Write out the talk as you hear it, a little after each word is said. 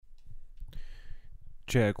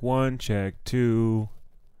Check one, check two.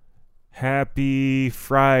 Happy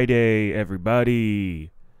Friday,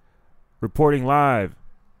 everybody. Reporting live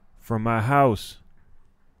from my house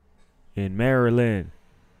in Maryland.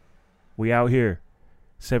 We out here.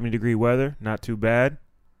 70-degree weather, not too bad.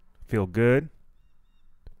 Feel good.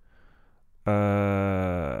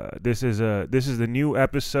 This is the new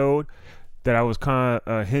episode that I was kind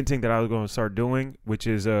of hinting that I was going to start doing, which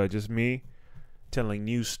is just me telling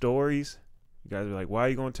new stories. You guys are like, why are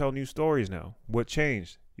you going to tell new stories now? What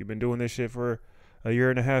changed? You've been doing this shit for a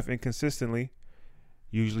year and a half inconsistently,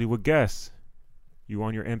 usually with guests. You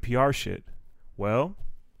on your NPR shit. Well,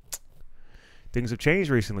 things have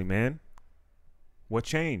changed recently, man. What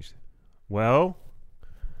changed? Well,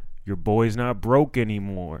 your boy's not broke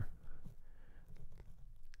anymore.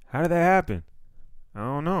 How did that happen? I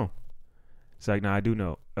don't know. It's like, nah, I do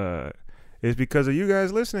know. It's because of you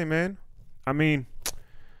guys listening, man. I mean,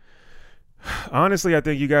 honestly, I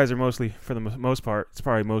think you guys are mostly, for the most part, it's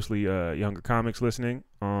probably mostly younger comics listening,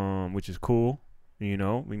 which is cool. You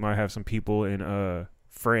know, we might have some people in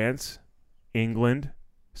France, England,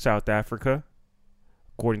 South Africa,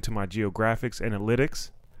 according to my geographics analytics.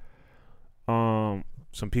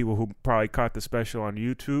 Some people who probably caught the special on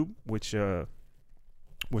YouTube, which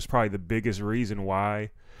was probably the biggest reason why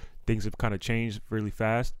things have kind of changed really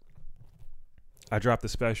fast. I dropped the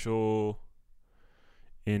special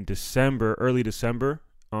in December, early December,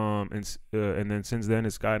 and then since then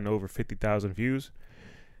it's gotten over 50,000 views,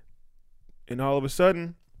 and all of a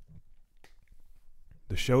sudden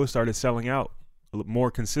the show started selling out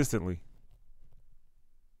more consistently.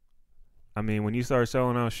 I mean, when you start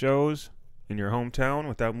selling out shows in your hometown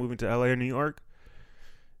without moving to LA or New York,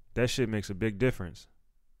 that shit makes a big difference.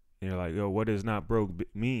 And you're like, yo, what does not broke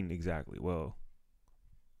mean exactly? Well,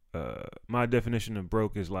 my definition of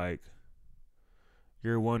broke is like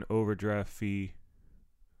your one overdraft fee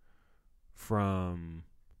from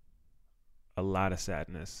a lot of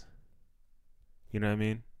sadness. You know what I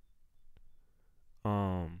mean?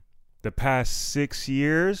 The past 6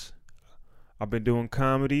 years, I've been doing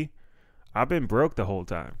comedy. I've been broke the whole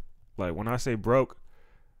time. Like, when I say broke,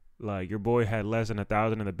 like, your boy had less than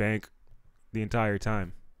 1,000 in the bank the entire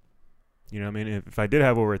time. You know what I mean? If I did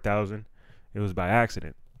have over 1,000, it was by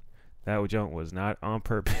accident. That junk was not on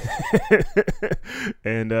purpose.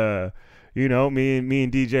 And you know, me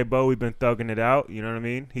and DJ Bo, we've been thugging it out. You know what I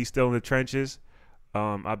mean? He's still in the trenches.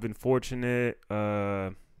 I've been fortunate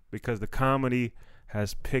because the comedy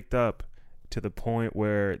has picked up to the point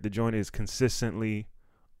where the joint is consistently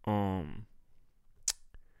coming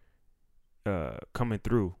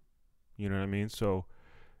through. You know what I mean? So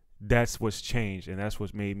that's what's changed, and that's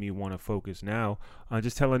what's made me want to focus now on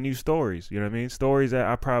just telling new stories. You know what I mean? Stories that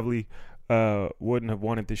I probably wouldn't have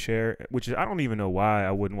wanted to share, which is, I don't even know why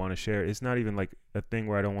I wouldn't want to share. It's not even like a thing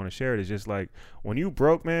where I don't want to share it. It's just like, when you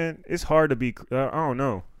broke, man, it's hard to be, I don't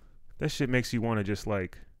know. That shit makes you want to just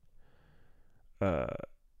like, that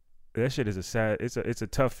shit is it's a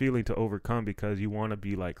tough feeling to overcome, because you want to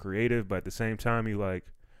be like creative, but at the same time you like,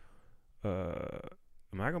 am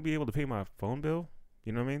I going to be able to pay my phone bill?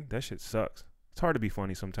 You know what I mean? That shit sucks. It's hard to be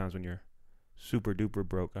funny sometimes when you're super duper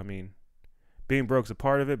broke. I mean, being broke's a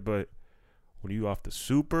part of it, but when you off the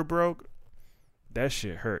super broke, that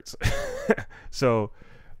shit hurts. So,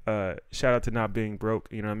 shout out to not being broke,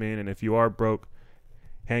 you know what I mean? And if you are broke,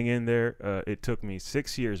 hang in there. It took me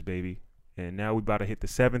 6 years, baby. And now we about to hit the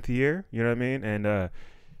 7th year, you know what I mean? And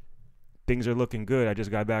things are looking good. I just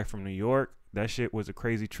got back from New York. That shit was a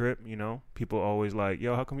crazy trip, you know? People always like,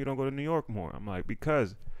 yo, how come you don't go to New York more? I'm like,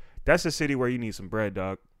 because that's a city where you need some bread,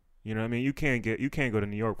 dog. You know what I mean? You can't go to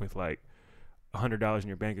New York with like $100 in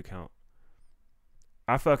your bank account.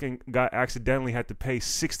 I fucking accidentally had to pay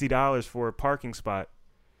 $60 for a parking spot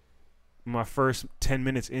my first 10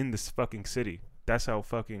 minutes in this fucking city. That's how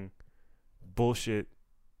fucking bullshit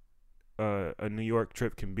a New York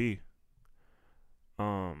trip can be.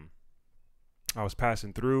 I was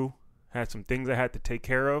passing through, had some things I had to take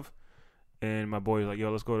care of, and my boy was like,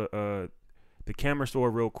 yo, let's go to the camera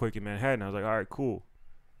store real quick in Manhattan. I was like, all right, cool.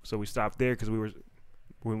 So we stopped there because we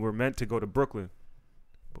were meant to go to Brooklyn,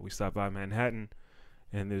 but we stopped by Manhattan,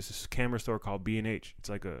 and there's this camera store called B&H. It's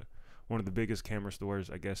like one of the biggest camera stores,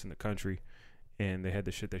 I guess, in the country, and they had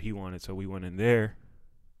the shit that he wanted, so we went in there.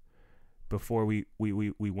 Before we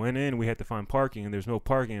went in, we had to find parking, and there's no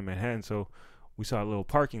parking in Manhattan, so we saw a little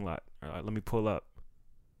parking lot. All right, let me pull up.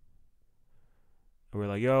 And we're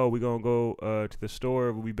like, yo, we gonna go to the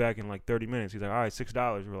store. We'll be back in like 30 minutes. He's like, all right, $6.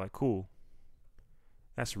 We're like, cool.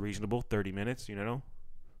 That's reasonable, 30 minutes, you know?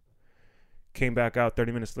 Came back out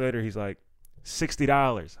 30 minutes later. He's like,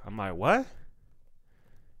 $60. I'm like, what?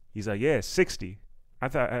 He's like, yeah, 60. I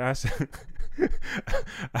thought I said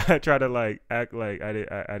I tried to like act like I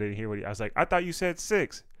didn't hear what I was like. I thought you said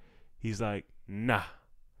 6. He's like, nah,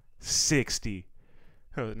 60.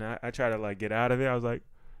 And I tried to like get out of it. I was like,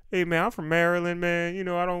 hey man, I'm from Maryland, man. You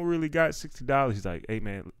know, I don't really got $60. He's like, hey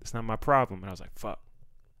man, it's not my problem. And I was like, fuck,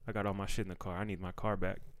 I got all my shit in the car. I need my car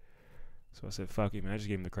back. So I said, fuck it, man. I just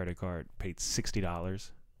gave him the credit card, paid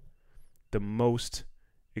 $60. The most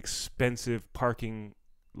expensive parking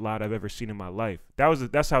lot I've ever seen in my life.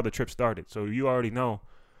 That's how the trip started. So you already know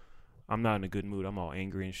I'm not in a good mood. I'm all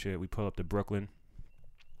angry and shit. We pull up to Brooklyn,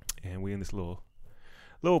 and we in this little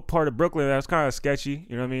part of Brooklyn that's kind of sketchy.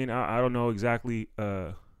 You know what I mean? I don't know exactly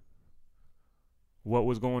what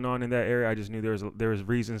was going on in that area. I just knew there was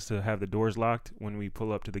reasons to have the doors locked when we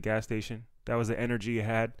pull up to the gas station. That was the energy it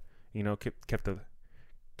had. You know, keep the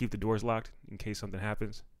doors locked in case something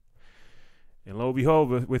happens. And lo and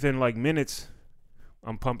behold, within like minutes,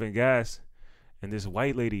 I'm pumping gas, and this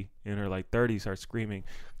white lady in her like 30s starts screaming,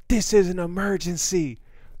 "This is an emergency!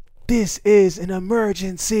 This is an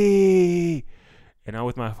emergency!" And I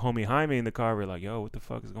with my homie Jaime in the car, we're like, "Yo, what the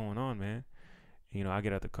fuck is going on, man?" And, you know, I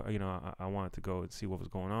get out the car. You know, I wanted to go and see what was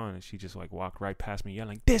going on, and she just like walked right past me,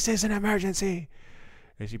 yelling, "This is an emergency!"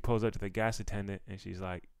 And she pulls up to the gas attendant, and she's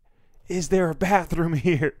like, "Is there a bathroom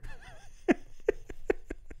here?"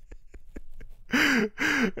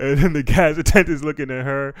 And then the gas attendant's looking at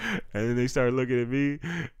her, and then they start looking at me,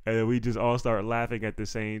 and then we just all start laughing at the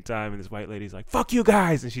same time. And this white lady's like, "Fuck you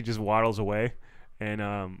guys," and she just waddles away. And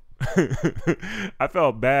I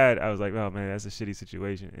felt bad. I was like, "Oh man, that's a shitty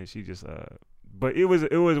situation." And she just but it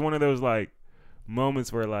was one of those like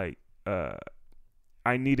moments where like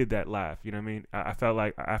I needed that laugh. You know what I mean? I felt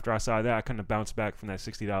like after I saw that, I kind of bounced back from that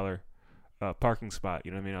 $60 parking spot.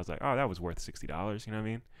 You know what I mean? I was like, "Oh, that was worth $60." You know what I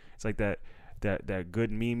mean? It's like that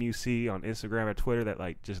good meme you see on Instagram or Twitter that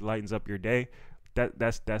like just lightens up your day.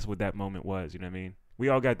 That's what that moment was. You know what I mean? We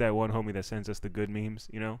all got that one homie that sends us the good memes,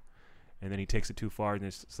 you know, and then he takes it too far and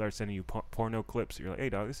just starts sending you porno clips. You're like, "Hey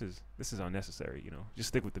dog, this is unnecessary. You know, just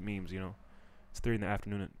stick with the memes. You know, it's 3 in the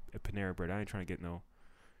afternoon at Panera Bread. I ain't trying to get no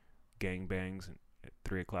gangbangs at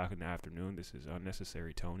 3 o'clock in the afternoon. This is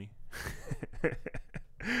unnecessary, Tony."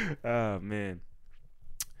 Oh man.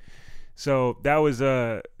 So that was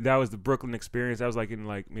the Brooklyn experience. That was like in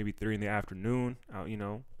like maybe 3 in the afternoon. You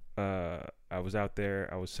know, I was out there.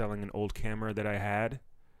 I was selling an old camera that I had.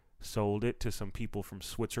 Sold it to some people from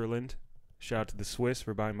Switzerland. Shout out to the Swiss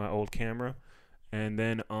for buying my old camera. And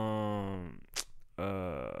then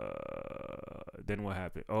then what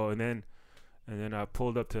happened? Oh, and then I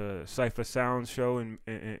pulled up to Cypher Sounds show in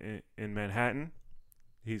Manhattan.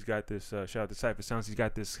 He's got this shout out to Cypher Sounds. He's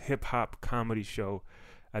got this hip hop comedy show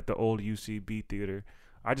at the old UCB theater.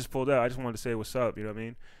 I just pulled out. I just wanted to say what's up, you know what I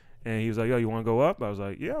mean? And he was like, "Yo, you want to go up?" I was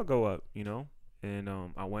like, "Yeah, I'll go up," you know? And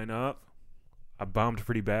I went up. I bombed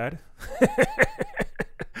pretty bad.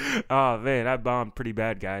 Oh, man, I bombed pretty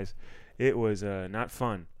bad, guys. It was not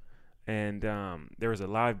fun. And there was a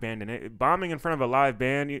live band. And bombing in front of a live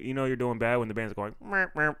band, you know you're doing bad when the band's going, "Meh,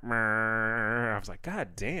 meh, meh." I was like,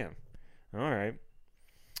 God damn. All right.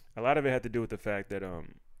 A lot of it had to do with the fact that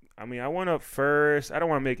I mean, I went up first. I don't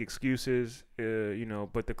want to make excuses, you know,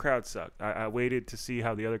 but the crowd sucked. I waited to see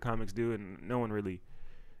how the other comics do, and no one really,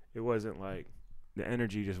 it wasn't like, the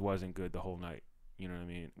energy just wasn't good the whole night. You know what I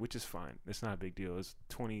mean? Which is fine. It's not a big deal. It's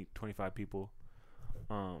 20, 25 people.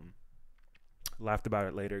 Laughed about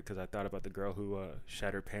it later because I thought about the girl who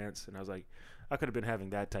shat her pants, and I was like, I could have been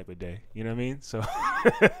having that type of day. You know what I mean? So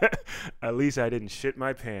at least I didn't shit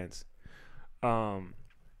my pants.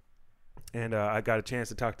 And I got a chance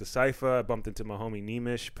to talk to Cypher. I bumped into my homie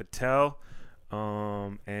Nimish Patel.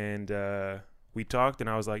 And we talked, and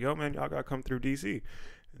I was like, "Yo, man, y'all got to come through D.C."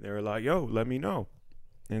 And they were like, "Yo, let me know."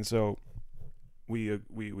 And so we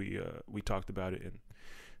talked about it, and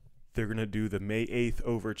they're going to do the May 8th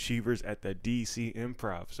Overachievers at the D.C.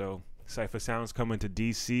 Improv. So Cypher Sounds coming to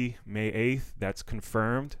D.C. May 8th. That's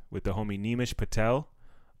confirmed with the homie Nimish Patel.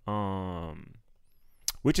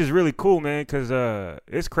 Which is really cool, man, because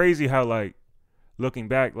it's crazy how, like, looking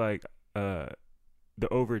back, like, the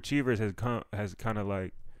Overachievers has kind of,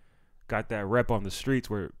 like, got that rep on the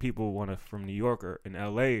streets where people from New York or in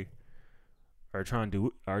L.A. are trying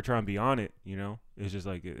to be on it, you know? It's just,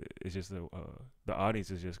 like, it's just the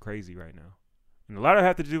audience is just crazy right now. And a lot of it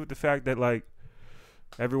have to do with the fact that, like,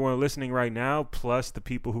 everyone listening right now, plus the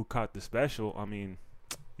people who caught the special, I mean,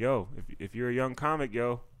 yo, if you're a young comic,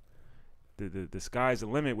 yo, the sky's the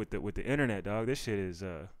limit with the internet, dog. This shit is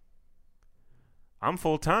I'm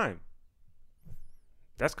full time.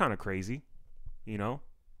 That's kind of crazy, you know.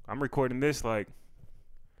 I'm recording this like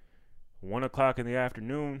 1 o'clock in the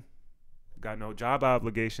afternoon. got no job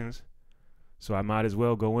obligations, so I might as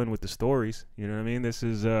well go in with the stories. You know what I mean? This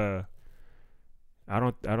is I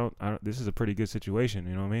don't. This is a pretty good situation.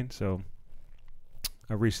 You know what I mean? So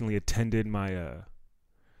I recently attended my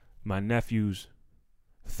nephew's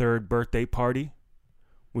 3rd birthday party,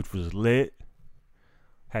 which was lit.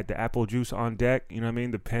 Had the apple juice on deck. You know what I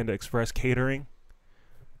mean? The Panda Express catering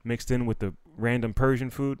mixed in with the random Persian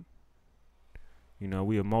food. You know,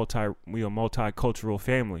 we a multicultural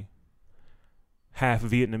family. Half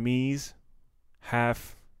Vietnamese,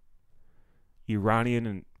 half Iranian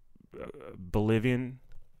and Bolivian.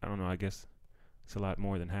 I don't know. I guess it's a lot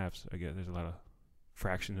more than halves. I guess there's a lot of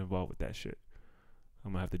fractions involved with that shit.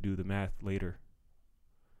 I'm gonna have to do the math later.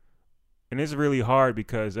 And it's really hard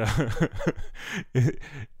because,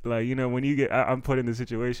 like, you know, when you get, I'm put in the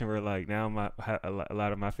situation where, like, now a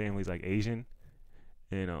lot of my family's like Asian,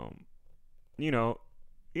 and you know,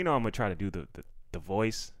 I'm gonna try to do the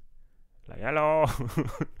voice, like hello,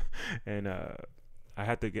 and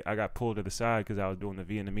I got pulled to the side because I was doing the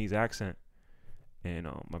Vietnamese accent, and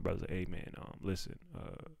my brother's like, hey man, listen,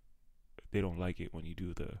 they don't like it when you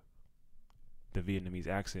do the Vietnamese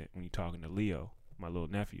accent when you're talking to Leo, my little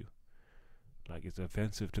nephew. Like, it's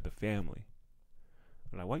offensive to the family.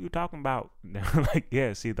 I'm like, what you talking about? Like,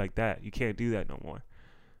 yeah, see, like that. You can't do that no more.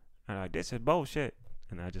 And I'm like, this is bullshit.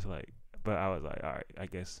 And I just like, but I was like, all right, I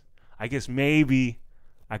guess maybe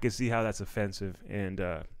I could see how that's offensive. And,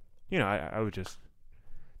 you know, I was just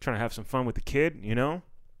trying to have some fun with the kid, you know?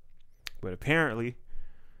 But apparently,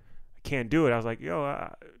 I can't do it. I was like,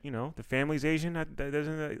 yo, you know, the family's Asian. I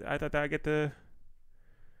thought that I get the,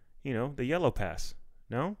 you know, the yellow pass.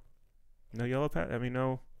 No? No yellow pass? I mean,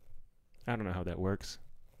 no. I don't know how that works.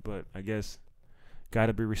 But I guess got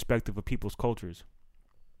to be respectful of people's cultures.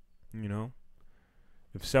 You know?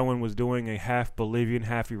 If someone was doing a half Bolivian,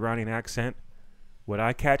 half Iranian accent, would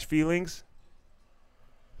I catch feelings?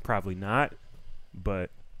 Probably not.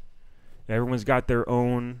 But everyone's got their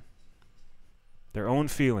own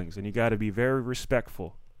feelings, and you got to be very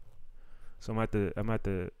respectful. So I'm at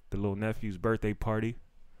the little nephew's birthday party,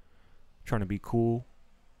 trying to be cool,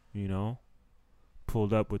 you know.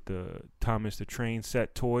 Pulled up with the Thomas the Train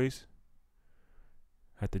set toys.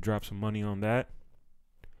 Had to drop some money on that,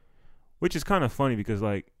 which is kind of funny because,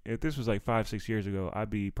 like, if this was like 5-6 years ago, I'd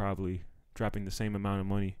be probably dropping the same amount of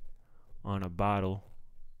money on a bottle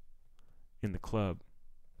in the club,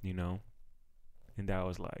 you know, and that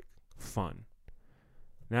was like fun.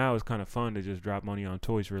 Now it's kind of fun to just drop money on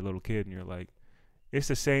toys for a little kid, and you're like, it's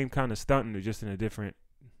the same kind of stunting, just in a different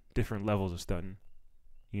levels of stunting,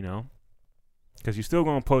 you know, because you're still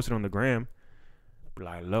gonna post it on the gram, be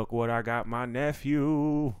like, look what I got my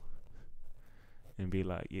nephew, and be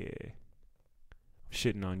like, yeah, I'm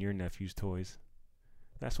shitting on your nephew's toys.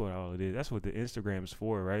 That's what all it is. That's what the Instagram's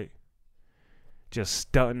for, right? Just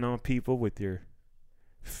stunting on people with your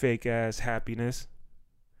fake ass happiness.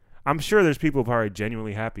 I'm sure there's people probably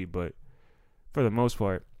genuinely happy, but for the most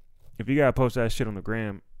part, if you gotta post that shit on the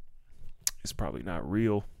gram, it's probably not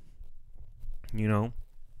real, you know.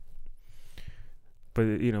 But,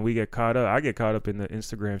 you know, we get caught up. I get caught up in the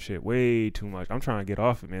Instagram shit way too much. I'm trying to get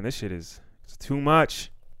off it, man. This shit it's too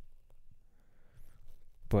much.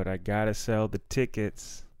 But I gotta sell the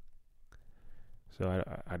tickets so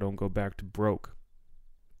I don't go back to broke.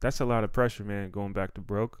 That's a lot of pressure, man, going back to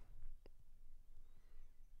broke.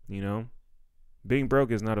 You know, being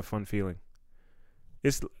broke is not a fun feeling.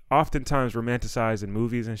 It's oftentimes romanticized in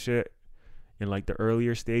movies and shit in like the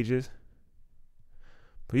earlier stages.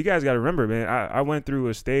 But you guys got to remember, man, I went through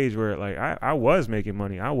a stage where like I was making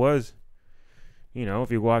money. I was, you know,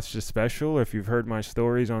 if you watched the special or if you've heard my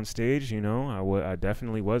stories on stage, you know, I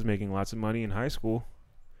definitely was making lots of money in high school.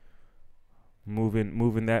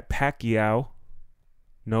 Moving that Pacquiao,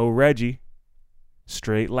 no Reggie,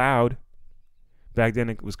 straight loud. Back then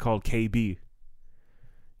it was called KB,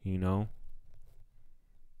 you know.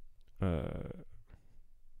 I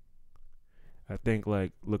think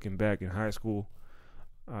like looking back in high school,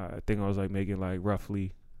 I think I was like making like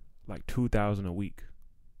roughly like $2,000 a week.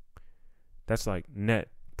 That's like net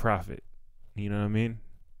profit. You know what I mean?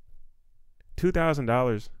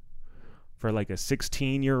 $2,000 for like a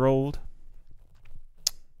 16-year-old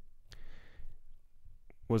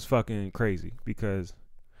was fucking crazy because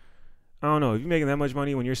I don't know, if you're making that much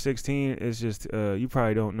money when you're 16, it's just you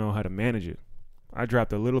probably don't know how to manage it. I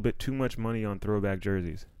dropped a little bit too much money on throwback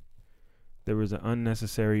jerseys. There was an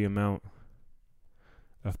unnecessary amount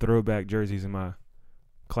of throwback jerseys in my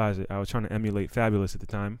closet. I was trying to emulate Fabulous at the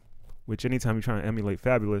time, which anytime you're trying to emulate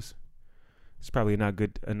Fabulous, it's probably not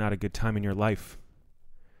a good time in your life.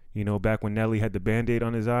 You know, back when Nelly had the Band-Aid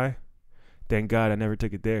on his eye, thank God I never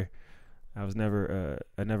took it there. I never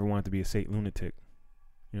wanted to be a Saint lunatic.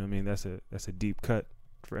 You know what I mean? That's a deep cut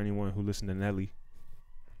for anyone who listened to Nelly.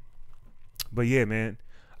 But yeah, man,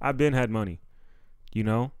 I've been had money, you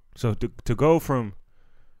know? So to go from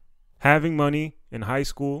having money in high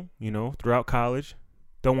school, you know, throughout college,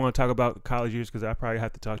 don't want to talk about college years because I probably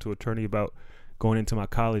have to talk to an attorney about going into my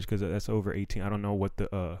college because that's over 18. I don't know what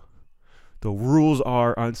the rules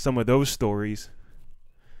are on some of those stories.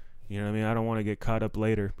 You know what I mean? I don't want to get caught up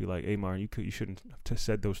later. Be like, hey, Martin, you shouldn't have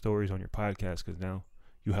said those stories on your podcast because now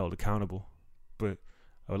you held accountable. But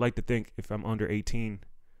I would like to think if I'm under 18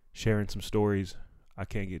 sharing some stories, I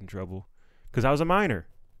can't get in trouble because I was a minor,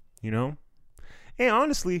 you know? And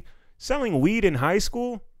honestly, selling weed in high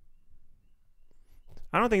school,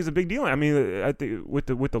 I don't think it's a big deal. I mean, I think with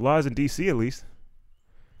the laws in DC at least,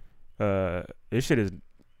 this shit is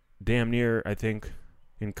damn near, I think,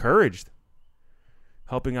 encouraged,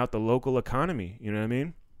 helping out the local economy. You know what I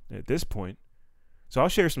mean? At this point, so I'll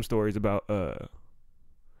share some stories about high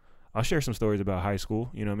school.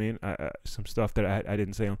 You know what I mean? Some stuff that I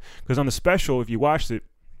didn't say because on the special, if you watched it,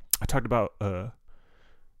 I talked about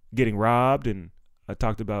getting robbed, and I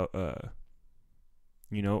talked about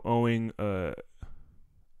owing a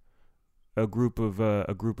group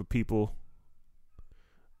of people.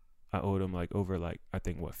 I owed them like over like I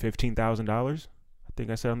think $15,000. I think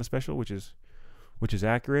I said on the special, which is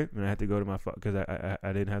accurate. And I had to go to my because I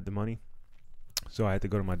didn't have the money, so I had to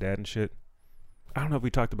go to my dad and shit. I don't know if we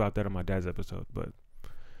talked about that on my dad's episode, but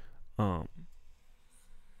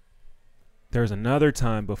there's another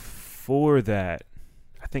time before that.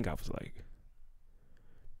 I think I was like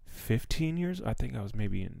 15 years. I think I was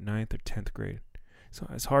maybe in 9th or 10th grade. So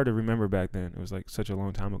it's hard to remember back then. It was like such a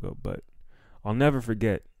long time ago, but I'll never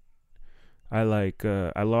forget. I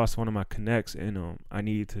lost one of my connects and I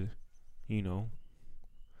needed to,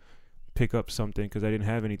 pick up something because I didn't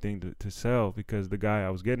have anything to sell because the guy I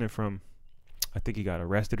was getting it from, I think he got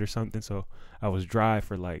arrested or something. So I was dry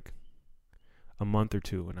for like a month or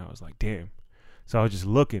two and I was like, damn. So I was just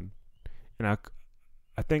looking and I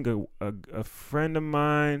think a friend of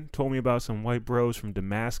mine told me about some white bros from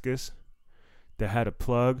Damascus that had a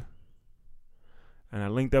plug. And I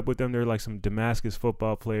linked up with them. They're like some Damascus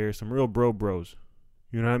football players, some real bros.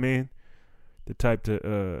 You know what I mean? The type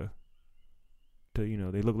to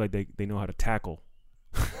they look like they know how to tackle.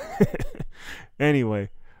 Anyway,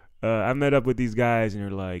 I met up with these guys and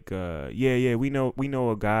they're like, yeah, we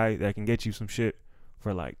know a guy that can get you some shit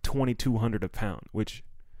for like $2,200 a pound, which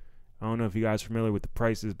I don't know if you guys are familiar with the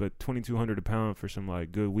prices, but $2,200 a pound for some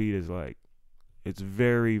like good weed is like, it's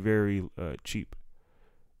very, very cheap.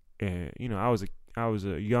 And I was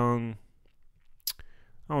a young,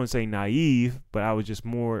 I wouldn't say naive, but I was just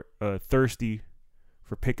more thirsty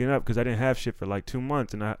for picking up because I didn't have shit for like 2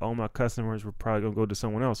 months and all my customers were probably going to go to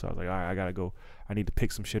someone else. So I was like, all right, I got to go. I need to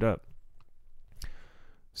pick some shit up.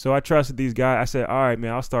 So I trusted these guys. I said, all right,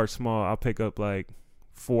 man, I'll start small. I'll pick up like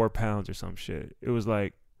 4 pounds or some shit. It was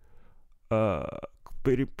like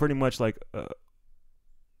pretty much like, what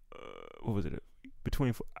was it?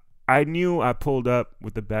 I knew I pulled up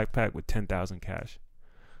with the backpack with 10,000 cash.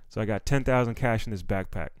 So I got 10,000 cash in this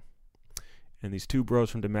backpack. And these two bros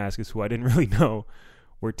from Damascus who I didn't really know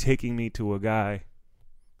were taking me to a guy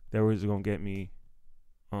that was going to get me,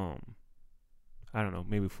 I don't know,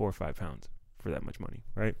 maybe 4 or 5 pounds for that much money,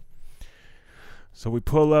 right? So we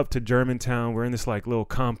pull up to Germantown. We're in this like little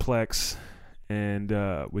complex. And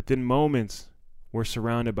within moments, we're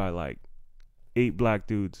surrounded by like 8 black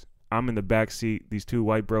dudes. I'm in the back seat. These 2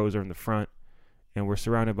 white bros are in the front. And we're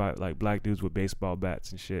surrounded by like black dudes with baseball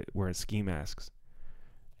bats and shit wearing ski masks.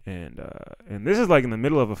 And this is like in the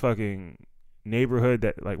middle of a fucking neighborhood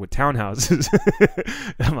that like with townhouses.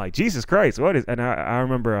 I'm like, Jesus Christ, what is? And I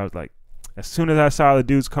remember I was like, as soon as I saw the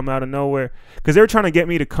dudes come out of nowhere, because they were trying to get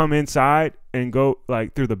me to come inside and go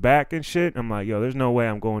like through the back and shit. I'm like, yo, there's no way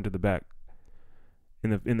I'm going to the back.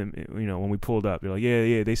 In the when we pulled up, they're like,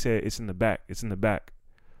 yeah, they said it's in the back. It's in the back.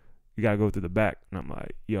 You gotta go through the back. And I'm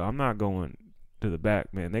like, yo, I'm not going to the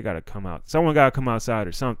back, man. They gotta come out. Someone gotta come outside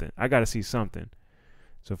or something. I gotta see something.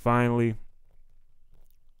 So finally,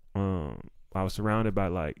 I was surrounded by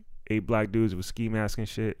like 8 black dudes with ski masks and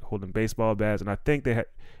shit, holding baseball bats, and I think they had,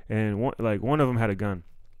 and one of them had a gun.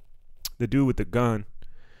 The dude with the gun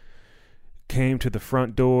came to the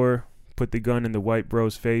front door, put the gun in the white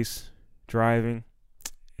bro's face, driving,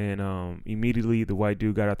 and immediately the white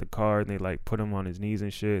dude got out the car and they like put him on his knees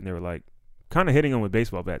and shit, and they were like kind of hitting him with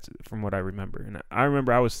baseball bats, from what I remember. And I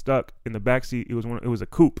remember I was stuck in the back seat. It was a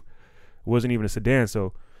coupe. It wasn't even a sedan,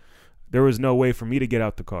 so there was no way for me to get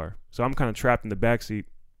out the car. So I'm kind of trapped in the back seat,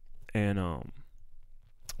 and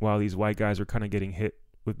while these white guys were kind of getting hit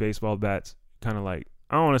with baseball bats, kind of like,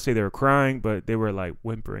 I don't want to say they were crying, but they were like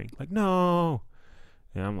whimpering, like, no.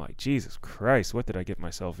 And I'm like, Jesus Christ, what did I get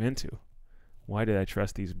myself into? Why did I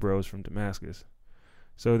trust these bros from Damascus?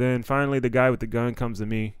 So then finally the guy with the gun comes to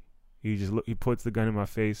me. He puts the gun in my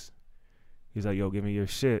face. He's like, yo, give me your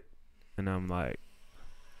shit. And I'm like,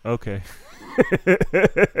 okay.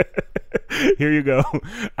 Here you go.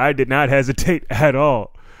 I did not hesitate at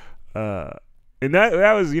all. And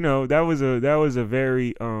that was,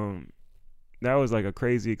 that was like a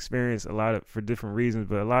crazy experience, for different reasons,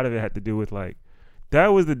 but a lot of it had to do with like,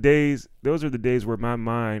 those are the days where my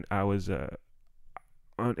mind, I was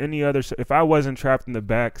on any other, if I wasn't trapped in the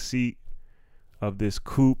back seat of this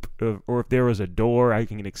coupe, or if there was a door I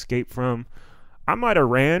can escape from, I might have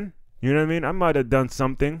ran, you know what I mean? I might have done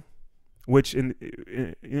something, which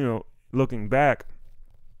looking back,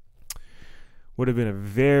 would have been a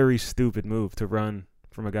very stupid move to run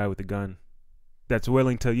from a guy with a gun that's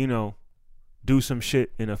willing to, do some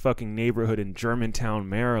shit in a fucking neighborhood in Germantown,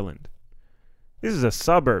 Maryland. This is a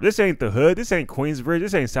suburb. This ain't the hood. This ain't Queensbridge.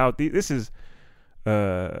 This ain't Southeast. This is,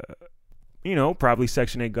 probably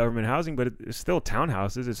Section 8 government housing, but it's still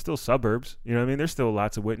townhouses. It's still suburbs. You know what I mean? There's still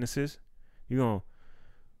lots of witnesses. You gonna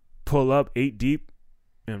pull up 8 deep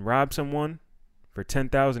and rob someone for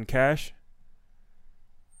 $10,000 cash?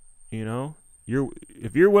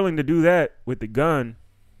 If you're willing to do that with the gun,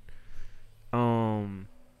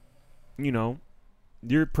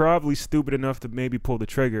 you're probably stupid enough to maybe pull the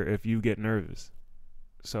trigger if you get nervous.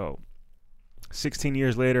 So 16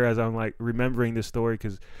 years later, as I'm like remembering this story,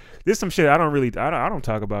 because there's some shit I don't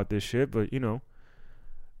talk about this shit, but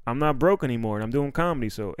I'm not broke anymore and I'm doing comedy,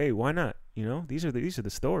 so hey, why not? These are the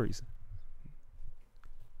stories.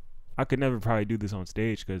 I could never probably do this on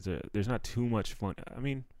stage because there's not too much fun. I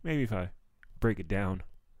mean, maybe if I break it down,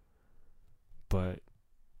 but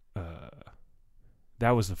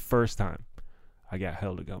that was the first time I got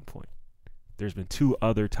held at gunpoint. There's been 2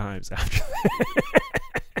 other times after that.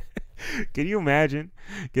 Can you imagine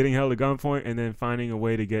getting held at gunpoint and then finding a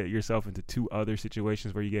way to get yourself into 2 other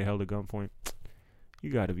situations where you get held at gunpoint? You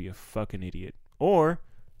gotta be a fucking idiot. Or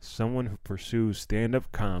someone who pursues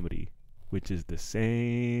stand-up comedy, which is the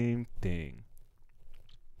same thing.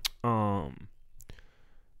 Well,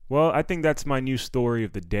 I think that's my new story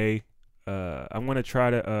of the day. I'm gonna try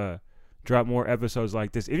to drop more episodes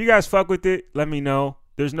like this. If you guys fuck with it, let me know.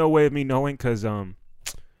 There's no way of me knowing because I'm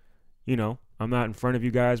not in front of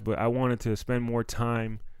you guys, but I wanted to spend more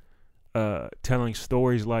time telling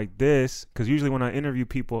stories like this, because usually when I interview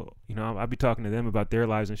people, I'll be talking to them about their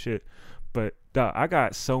lives and shit. But I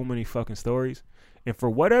got so many fucking stories, and for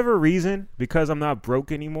whatever reason, because I'm not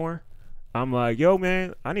broke anymore, I'm like, yo,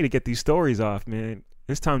 man, I need to get these stories off, man.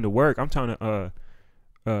 It's time to work. I'm trying to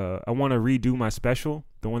I want to redo my special,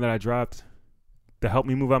 the one that I dropped to help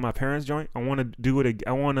me move out my parents' joint. I want to do it.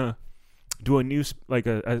 I want to do a new, like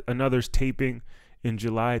another taping in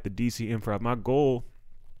July at the DC Improv. My goal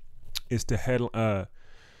is to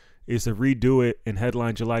redo it and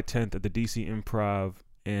headline July 10th at the DC Improv,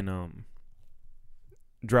 and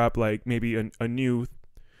drop like maybe a new,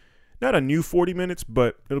 not a new 40 minutes,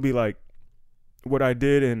 but it'll be like what I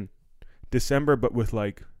did in December, but with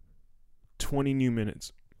like 20 new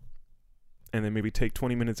minutes, and then maybe take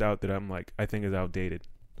 20 minutes out that I think is outdated,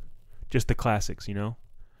 just the classics,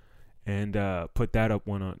 and put that up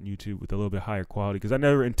one on YouTube with a little bit higher quality, because I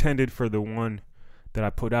never intended for the one that I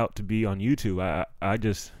put out to be on YouTube. I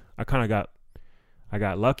kind of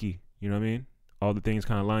got lucky, you know what I mean? All the things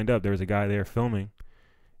kind of lined up. There was a guy there filming,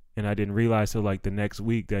 and I didn't realize till like the next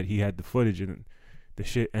week that he had the footage, and the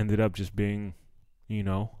shit ended up just being,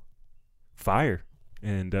 fire.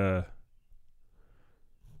 And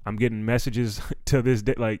I'm getting messages to this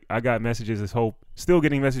day. Like, I got messages still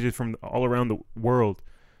getting messages from all around the world.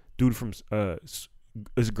 Dude from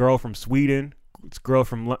this girl from Sweden, this girl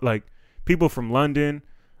from like people from London,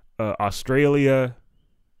 Australia,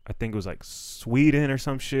 I think it was like Sweden or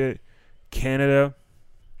some shit, Canada,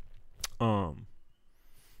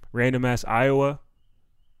 random ass Iowa.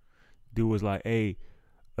 Dude was like, hey,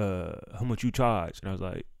 how much you charge? And I was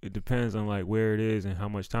like, it depends on like where it is and how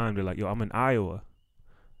much time. They're like, yo, I'm in Iowa.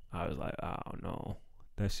 I was like, I don't know.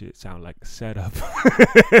 That shit sound like a setup.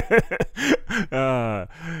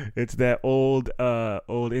 It's that old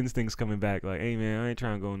instincts coming back. Like, hey man, I ain't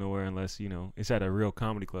trying to go nowhere unless it's at a real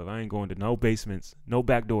comedy club. I ain't going to no basements, no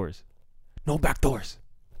back doors, no back doors.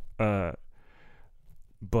 But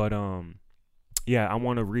yeah, I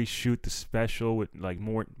want to reshoot the special with like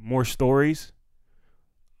more stories.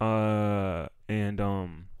 And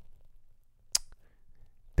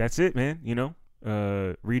that's it, man.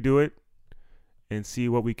 Redo it and see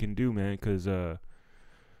what we can do, man. Because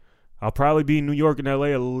I'll probably be in New York and LA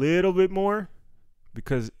a little bit more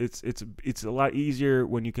because it's a lot easier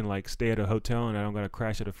when you can like stay at a hotel and I don't gotta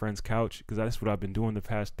crash at a friend's couch, because that's what I've been doing the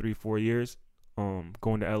past 3-4 years.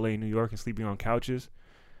 Going to LA, New York, and sleeping on couches.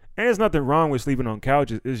 And there's nothing wrong with sleeping on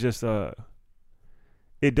couches. It's just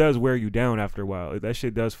it does wear you down after a while. That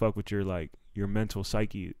shit does fuck with your like your mental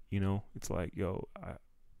psyche, you know? It's like, yo,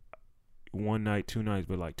 one night, 2 nights,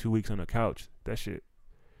 but like 2 weeks on a couch. That shit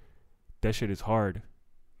is hard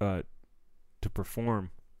to perform.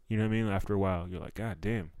 You know what I mean? After a while, you're like, God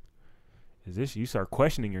damn. Is this, you start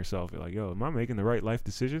questioning yourself. You're like, yo, am I making the right life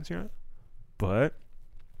decisions here? But,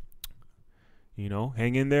 you know,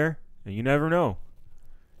 hang in there, and you never know.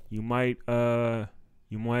 You might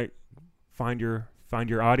find your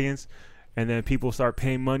audience, and then people start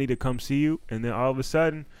paying money to come see you, and then all of a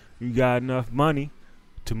sudden you got enough money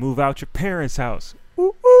to move out your parents' house.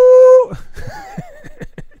 Woo woo.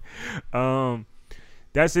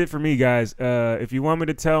 That's it for me, guys. If you want me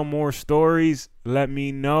to tell more stories, let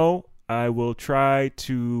me know. I will try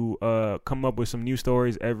to come up with some new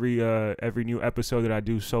stories every new episode that I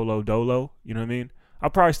do solo dolo. You know what I mean? I'll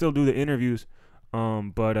probably still do the interviews,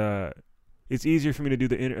 but it's easier for me to do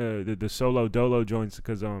the solo dolo joints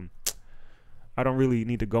because I don't really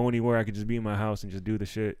need to go anywhere. I could just be in my house and just do the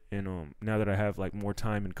shit. And now that I have like more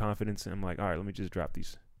time and confidence, I'm like, all right, let me just drop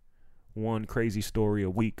these one crazy story a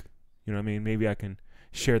week. You know what I mean? Maybe I can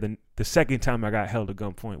share the second time I got held at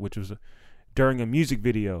gunpoint, which was during a music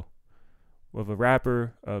video of a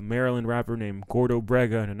rapper, a Maryland rapper named Gordo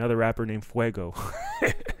Brega, and another rapper named Fuego.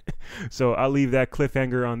 So I'll leave that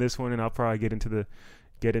cliffhanger on this one, and I'll probably get into the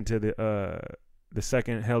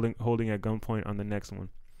second holding at gunpoint on the next one.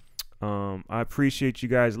 I appreciate you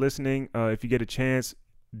guys listening. If you get a chance,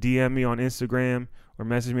 DM me on Instagram or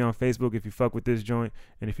message me on Facebook if you fuck with this joint,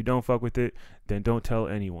 and if you don't fuck with it, then don't tell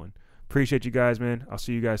anyone. Appreciate you guys, man. I'll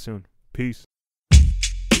see you guys soon. Peace.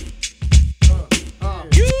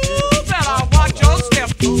 You better watch your step.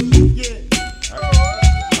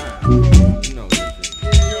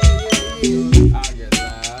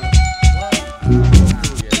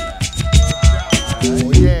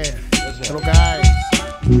 Oh yeah. Hello guys.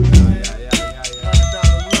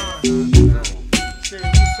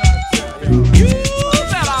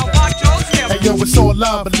 Yo, it's all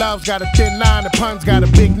love, but love's got a thin line, and puns got a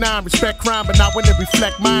big 9. Respect crime, but not when it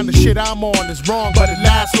reflect mine. The shit I'm on is wrong, but it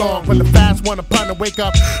lasts long. When the fast one, a pun and wake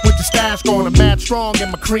up with the stash going. I'm mad strong,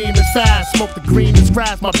 and my cream is fast. Smoke the greenest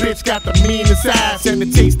grass, my bitch got the meanest ass, and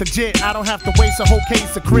it tastes legit. I don't have to waste a whole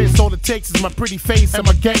case of Chris. All it takes is my pretty face and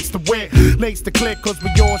my gangster wit. Lace the click, cause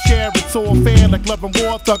we all share. It's all fair, like love and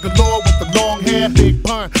war. Thug galore with the long hair. Big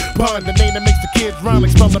pun, the name that makes the kids run.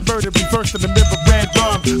 Like spell the murder, reverse to the mirror, red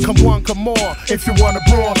rum. Come one, come more. If you wanna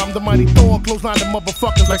brawl, I'm the mighty Thor. Clothesline the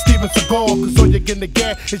motherfuckers like Steven Seagal. Cause all you're gonna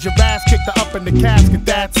get is your ass kicked up in the casket.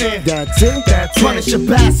 That's it. That's it. That's it. Punish a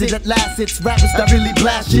bastard at last. It's rappers that really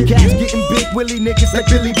blast shit. Cats getting big willy niggas like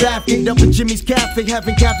Billy Baffin. Up at Jimmy's Cafe,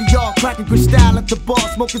 having caviar, cracking crystal at the bar,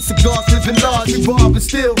 smoking cigars, living large. Revolve and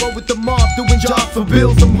still roll with the mob, doing jobs for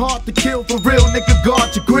bills. I'm hard to kill for real, nigga.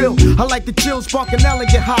 Guard your grill. I like the chill, spark an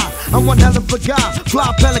elegant high. I'm one hell of a guy,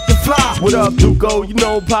 fly pelican fly. What up, Duco? You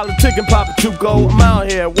know, politicking, Papa Chuco. I'm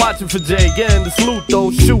out here watching for Jay, getting the salute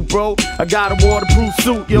though. Shoot, bro. I got a waterproof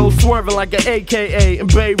suit, yo, swerving like an AKA in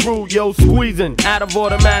Beirut, yo, squeezing out of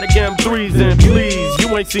automatic M3s. And please,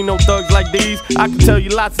 you ain't seen no thugs like these. I can tell you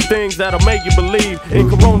lots of things that'll make you believe. In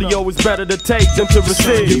Corona, yo, it's better to take than to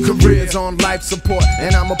receive. Your career's on life support,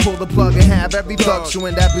 and I'ma pull the plug and have every thug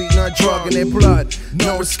chewing that beating a drug in their blood.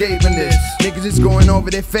 No escaping this. Niggas is going over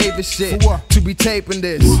their favorite shit to be taping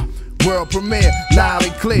this. World premiere, loud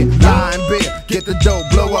and clear, lie and beer. Get the dough,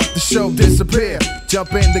 blow up the show, disappear.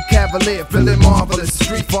 Jump in the Cavalier, feeling marvelous.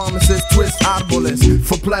 Street pharmacist, twist oddbalist.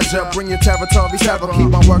 For pleasure, bring your territory terror. Keep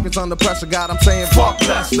my workers under pressure, God, I'm saying fuck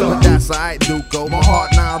Lester. But that's alright, Duco. My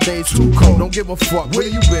heart nowadays too cold. Don't give a fuck where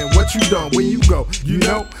you been, what you done, where you go. You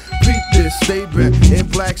know, peep this, stay back. In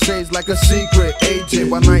black shades like a secret agent.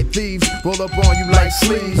 While night thieves roll up on you like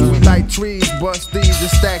sleeves. We like trees, bust thieves and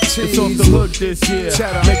stack cheese. It's off the hook this year,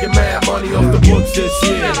 making mad money off the books this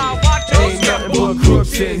year. Ain't nothing but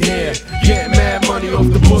crooks in here, getting mad money off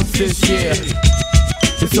the books this year.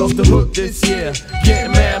 It's off the hook this year,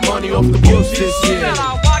 getting mad money off the books this year.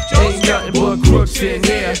 Ain't nothing but crooks in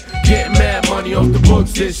here, getting mad money off the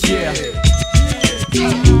books this year.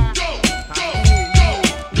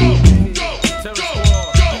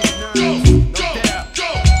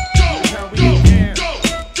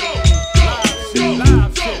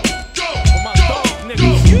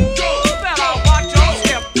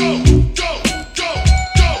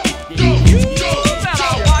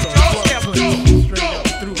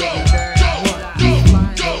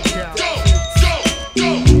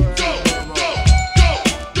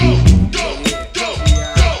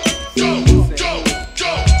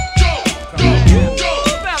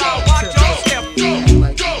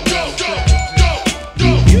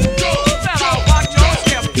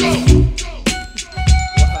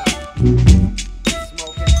 Peace.